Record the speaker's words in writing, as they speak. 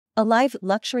Alive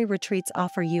Luxury Retreats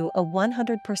offer you a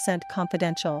 100%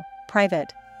 confidential,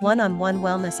 private, one-on-one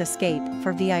wellness escape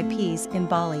for VIPs in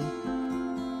Bali.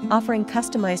 Offering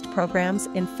customized programs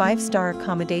in 5-star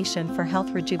accommodation for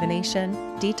health rejuvenation,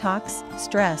 detox,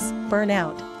 stress,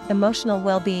 burnout, emotional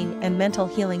well-being and mental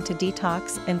healing to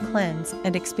detox and cleanse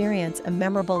and experience a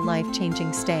memorable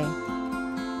life-changing stay.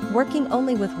 Working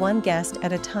only with one guest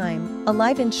at a time,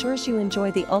 Alive ensures you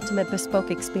enjoy the ultimate bespoke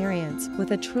experience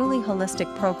with a truly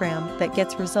holistic program that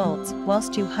gets results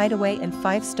whilst you hide away in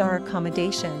 5-star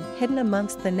accommodation hidden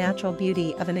amongst the natural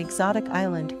beauty of an exotic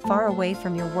island far away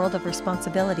from your world of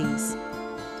responsibilities.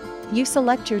 You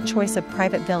select your choice of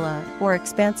private villa or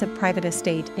expansive private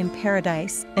estate in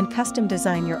paradise and custom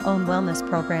design your own wellness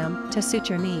program to suit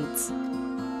your needs.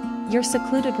 Your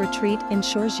secluded retreat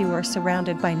ensures you are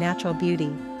surrounded by natural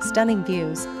beauty, stunning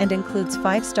views, and includes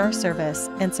 5-star service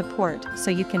and support so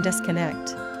you can disconnect.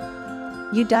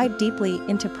 You dive deeply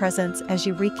into presence as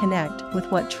you reconnect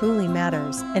with what truly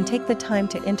matters and take the time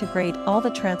to integrate all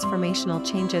the transformational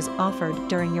changes offered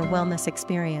during your wellness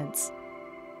experience.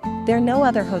 There's no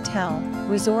other hotel,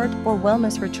 resort, or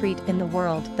wellness retreat in the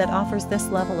world that offers this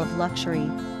level of luxury,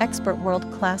 expert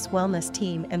world-class wellness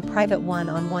team and private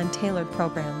one-on-one tailored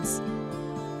programs.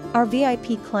 Our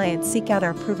VIP clients seek out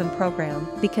our proven program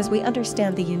because we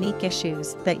understand the unique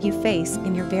issues that you face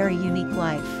in your very unique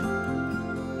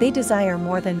life. They desire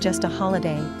more than just a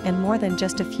holiday and more than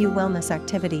just a few wellness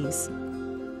activities.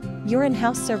 Your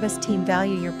in-house service team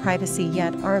value your privacy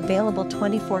yet are available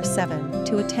 24/7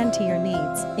 to attend to your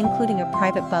needs, including a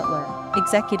private butler,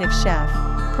 executive chef,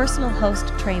 personal host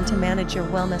trained to manage your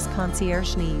wellness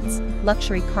concierge needs,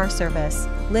 luxury car service,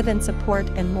 live-in support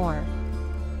and more.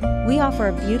 We offer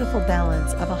a beautiful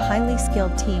balance of a highly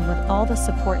skilled team with all the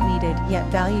support needed yet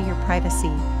value your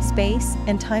privacy, space,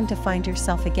 and time to find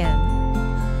yourself again.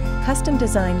 Custom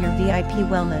design your VIP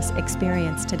wellness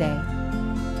experience today.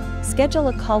 Schedule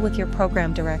a call with your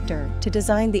program director to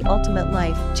design the ultimate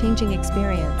life-changing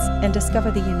experience and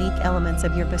discover the unique elements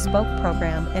of your bespoke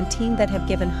program and team that have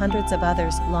given hundreds of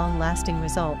others long-lasting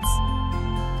results.